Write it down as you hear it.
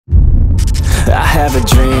have a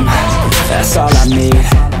dream, that's all I need.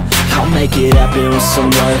 I'll make it happen with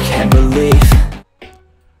some work and belief.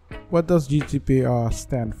 What does GDPR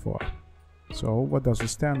stand for? So what does it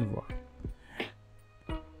stand for?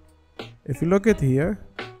 If you look at here,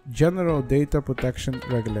 General Data Protection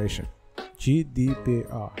Regulation,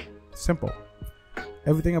 GDPR. Simple.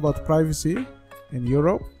 Everything about privacy in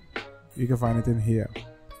Europe, you can find it in here.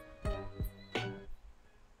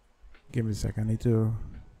 Give me a second, I need to...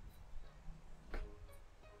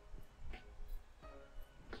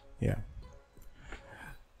 Yeah.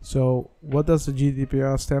 So what does the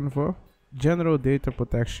GDPR stand for? General Data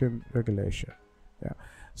Protection Regulation. Yeah.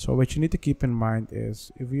 So what you need to keep in mind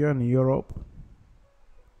is, if you're in Europe,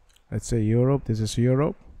 let's say Europe, this is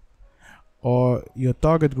Europe, or your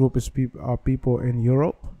target group is people in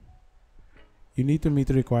Europe, you need to meet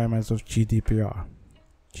the requirements of GDPR.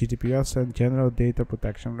 GDPR stands General Data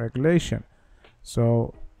Protection Regulation.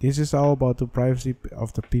 So this is all about the privacy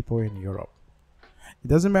of the people in Europe. It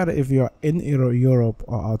doesn't matter if you're in Europe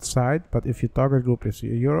or outside, but if your target group is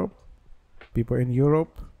Europe, people in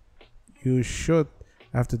Europe, you should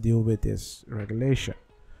have to deal with this regulation.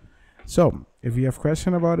 So if you have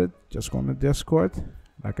questions about it, just go on the Discord.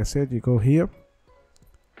 Like I said, you go here,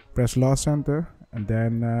 press Law Center, and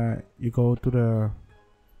then you go to the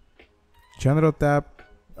General tab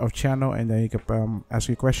of channel, and then you can ask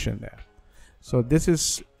your question there. So this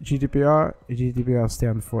is GDPR. GDPR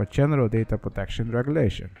stands for General Data Protection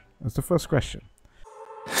Regulation. That's the first question.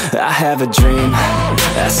 I have a dream,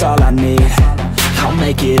 that's all I need. I'll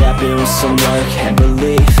make it happen with some work and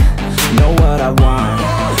belief. Know what I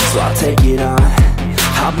want, so I'll take it on.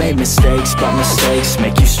 I've made mistakes, but mistakes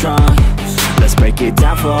make you strong. Let's break it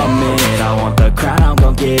down for a minute. I want the crown, I'm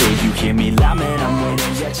gon' get it. You hear me loud, man, I'm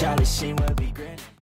winning. Yeah, Charlie Sheen will be